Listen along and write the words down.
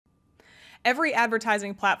Every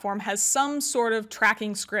advertising platform has some sort of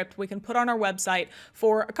tracking script we can put on our website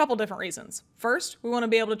for a couple different reasons. First, we want to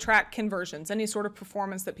be able to track conversions, any sort of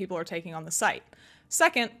performance that people are taking on the site.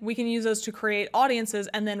 Second, we can use those to create audiences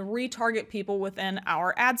and then retarget people within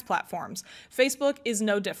our ads platforms. Facebook is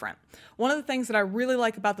no different. One of the things that I really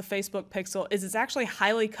like about the Facebook Pixel is it's actually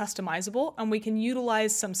highly customizable, and we can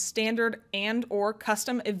utilize some standard and/or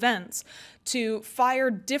custom events to fire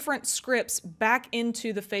different scripts back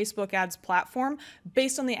into the Facebook ads platform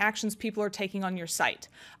based on the actions people are taking on your site.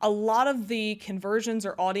 A lot of the conversions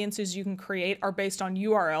or audiences you can create are based on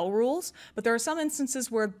URL rules, but there are some instances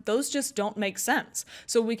where those just don't make sense.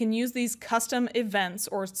 So we can use these custom events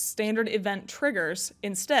or standard event triggers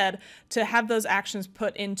instead to have those actions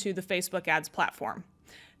put into the Facebook ads platform.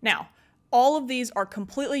 Now, all of these are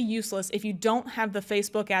completely useless if you don't have the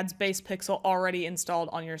Facebook ads base pixel already installed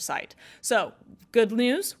on your site. So good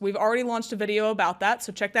news, we've already launched a video about that,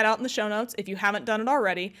 so check that out in the show notes if you haven't done it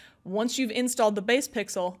already. Once you've installed the base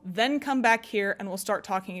pixel, then come back here and we'll start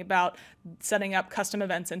talking about setting up custom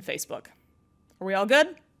events in Facebook. Are we all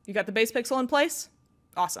good? You got the base pixel in place?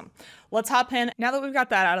 Awesome. Let's hop in. Now that we've got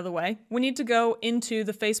that out of the way, we need to go into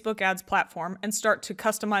the Facebook ads platform and start to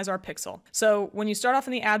customize our pixel. So when you start off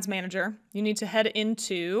in the ads manager, you need to head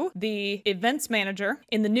into the events manager.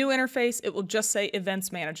 In the new interface, it will just say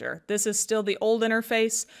events manager. This is still the old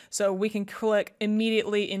interface, so we can click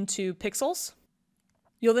immediately into pixels.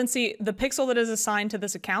 You'll then see the pixel that is assigned to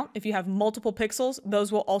this account. If you have multiple pixels,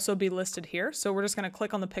 those will also be listed here. So we're just going to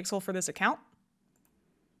click on the pixel for this account.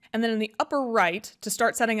 And then in the upper right, to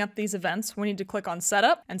start setting up these events, we need to click on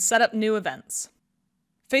Setup and Set Up New Events.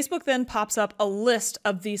 Facebook then pops up a list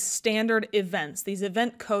of these standard events, these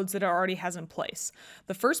event codes that it already has in place.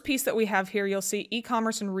 The first piece that we have here, you'll see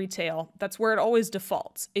e-commerce and retail. That's where it always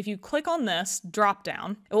defaults. If you click on this drop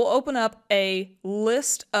down, it will open up a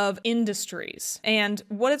list of industries. And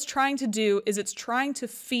what it's trying to do is it's trying to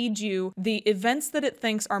feed you the events that it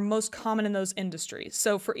thinks are most common in those industries.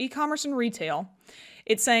 So for e-commerce and retail,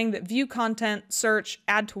 it's saying that view content, search,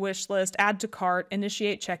 add to wish list, add to cart,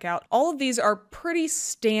 initiate checkout. All of these are pretty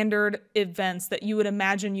standard events that you would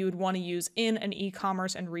imagine you would want to use in an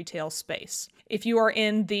e-commerce and retail space. If you are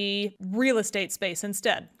in the real estate space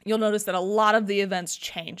instead, you'll notice that a lot of the events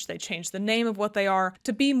change. They change the name of what they are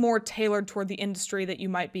to be more tailored toward the industry that you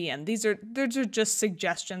might be in. They're just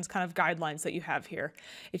suggestions, kind of guidelines that you have here.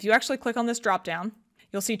 If you actually click on this drop down,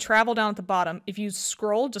 you'll see travel down at the bottom. If you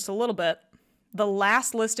scroll just a little bit, the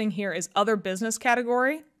last listing here is other business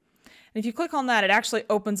category. And if you click on that, it actually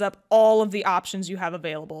opens up all of the options you have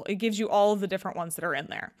available. It gives you all of the different ones that are in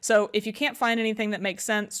there. So if you can't find anything that makes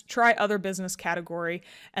sense, try other business category,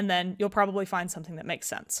 and then you'll probably find something that makes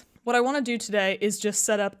sense. What I want to do today is just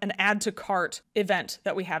set up an add to cart event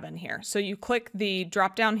that we have in here. So you click the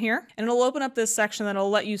drop down here and it'll open up this section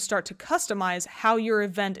that'll let you start to customize how your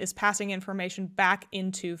event is passing information back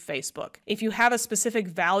into Facebook. If you have a specific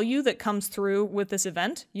value that comes through with this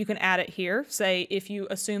event, you can add it here. Say if you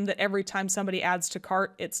assume that every time somebody adds to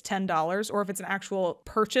cart, it's $10, or if it's an actual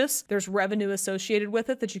purchase, there's revenue associated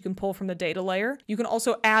with it that you can pull from the data layer. You can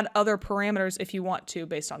also add other parameters if you want to,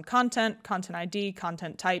 based on content, content ID,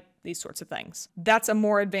 content type, these sorts of things. That's a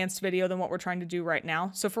more advanced video than what we're trying to do right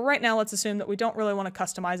now. So for right now, let's assume that we don't really want to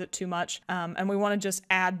customize it too much, and we want to just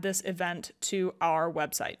add this event to our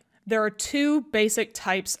website. There are two basic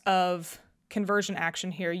types of conversion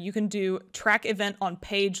action here. You can do track event on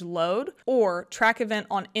page load or track event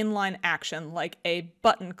on inline action, like a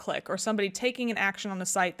button click or somebody taking an action on a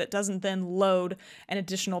site that doesn't then load an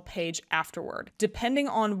additional page afterward. Depending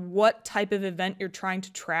on what type of event you're trying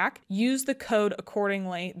to track, use the code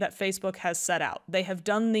accordingly that Facebook has set out. They have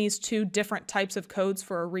done these two different types of codes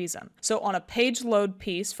for a reason. So on a page load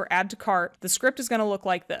piece for add to cart, the script is going to look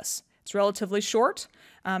like this. It's relatively short,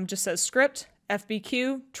 just says script,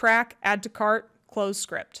 FBQ, track, add to cart, close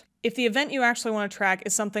script. If the event you actually want to track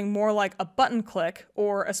is something more like a button click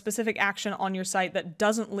or a specific action on your site that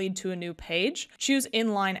doesn't lead to a new page, choose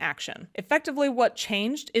inline action. Effectively, what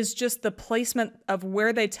changed is just the placement of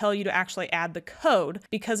where they tell you to actually add the code,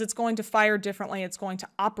 because it's going to fire differently, it's going to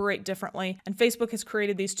operate differently, and Facebook has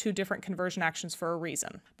created these two different conversion actions for a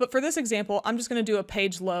reason. But for this example, I'm just going to do a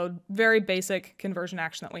page load, very basic conversion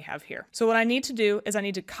action that we have here. So what I need to do is I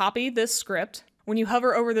need to copy this script. When you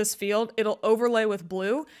hover over this field, it'll overlay with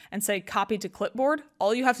blue and say copy to clipboard.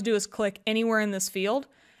 All you have to do is click anywhere in this field,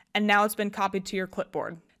 and now it's been copied to your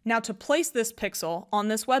clipboard. Now to place this pixel on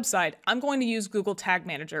this website, I'm going to use Google Tag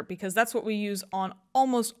Manager because that's what we use on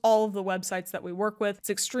almost all of the websites that we work with. It's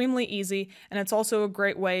extremely easy, and it's also a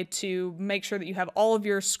great way to make sure that you have all of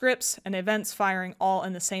your scripts and events firing all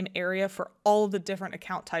in the same area for all of the different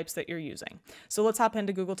account types that you're using. So let's hop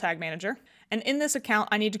into Google Tag Manager. And in this account,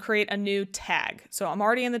 I need to create a new tag. So I'm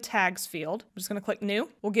already in the tags field. I'm just gonna click new.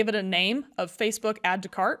 We'll give it a name of Facebook Add to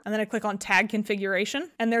Cart, and then I click on tag configuration.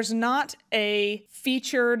 And there's not a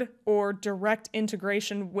featured or direct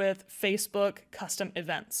integration with Facebook custom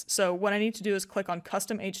events. So what I need to do is click on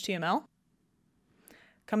custom HTML,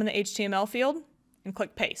 come in the HTML field and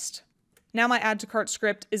click paste. Now my add to cart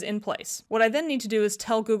script is in place. What I then need to do is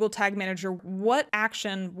tell Google Tag Manager what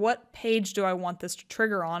action, what page do I want this to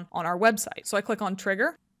trigger on our website. So I click on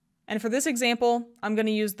trigger. And for this example, I'm going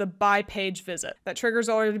to use the by page visit. That trigger's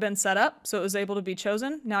already been set up, so it was able to be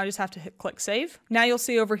chosen. Now I just have to click save. Now you'll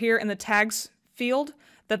see over here in the tags field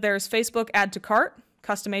that there's Facebook Add to Cart,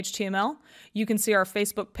 custom HTML. You can see our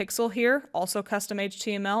Facebook pixel here, also custom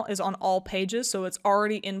HTML, is on all pages, so it's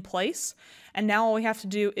already in place. And now all we have to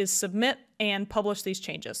do is submit and publish these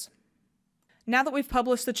changes. Now that we've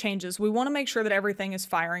published the changes, we want to make sure that everything is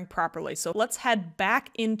firing properly. So let's head back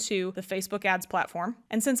into the Facebook ads platform.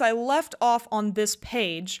 And since I left off on this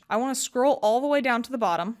page, I want to scroll all the way down to the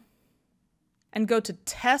bottom and go to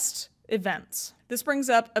Test Events. This brings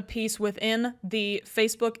up a piece within the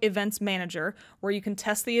Facebook Events Manager where you can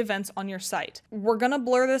test the events on your site. We're going to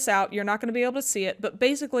blur this out. You're not going to be able to see it, but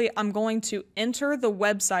basically I'm going to enter the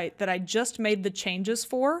website that I just made the changes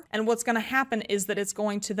for, and what's going to happen is that it's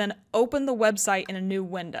going to then open the website in a new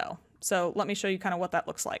window. So let me show you kind of what that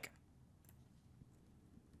looks like.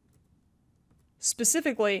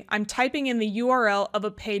 Specifically, I'm typing in the URL of a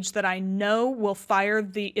page that I know will fire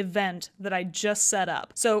the event that I just set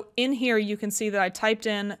up. So in here, you can see that I typed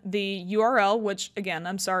in the URL, which again,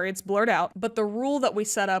 I'm sorry, it's blurred out, but the rule that we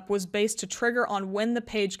set up was based to trigger on when the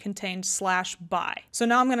page contained /buy. So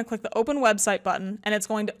now I'm going to click the open website button, and it's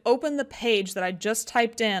going to open the page that I just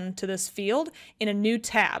typed in to this field in a new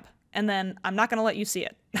tab. And then I'm not going to let you see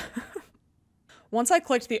it. Once I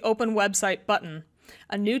clicked the open website button,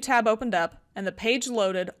 a new tab opened up and the page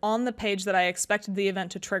loaded on the page that I expected the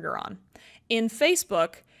event to trigger on. In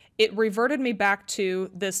Facebook, it reverted me back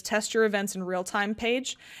to this test your events in real time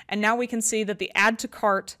page, and now we can see that the add to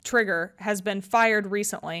cart trigger has been fired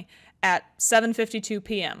recently at 7:52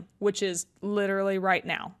 p.m., which is literally right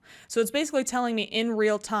now. So it's basically telling me in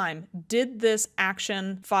real time, did this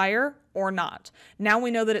action fire or not? Now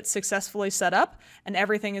we know that it's successfully set up and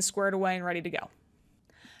everything is squared away and ready to go.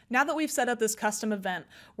 Now that we've set up this custom event,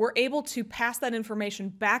 we're able to pass that information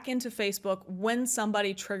back into Facebook when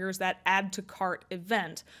somebody triggers that add to cart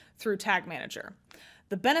event through Tag Manager.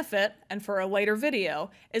 The benefit, and for a later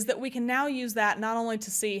video, is that we can now use that not only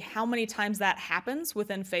to see how many times that happens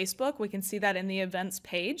within Facebook, we can see that in the events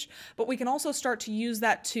page, but we can also start to use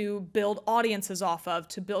that to build audiences off of,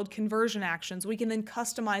 to build conversion actions. We can then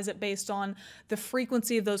customize it based on the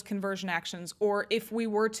frequency of those conversion actions, or if we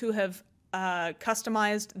were to have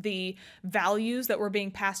customized the values that were being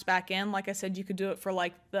passed back in. Like I said, you could do it for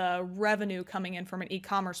like the revenue coming in from an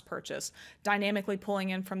e-commerce purchase, dynamically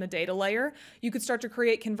pulling in from the data layer. You could start to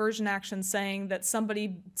create conversion actions saying that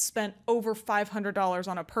somebody spent over $500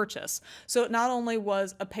 on a purchase. So it not only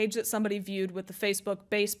was a page that somebody viewed with the Facebook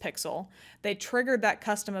base pixel, they triggered that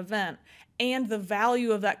custom event, and the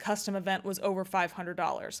value of that custom event was over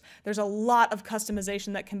 $500. There's a lot of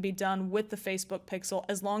customization that can be done with the Facebook pixel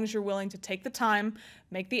as long as you're willing to take the time,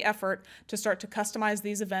 make the effort to start to customize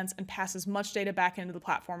these events and pass as much data back into the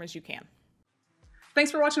platform as you can. Thanks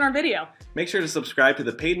for watching our video. Make sure to subscribe to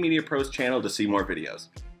the Paid Media Pros channel to see more videos.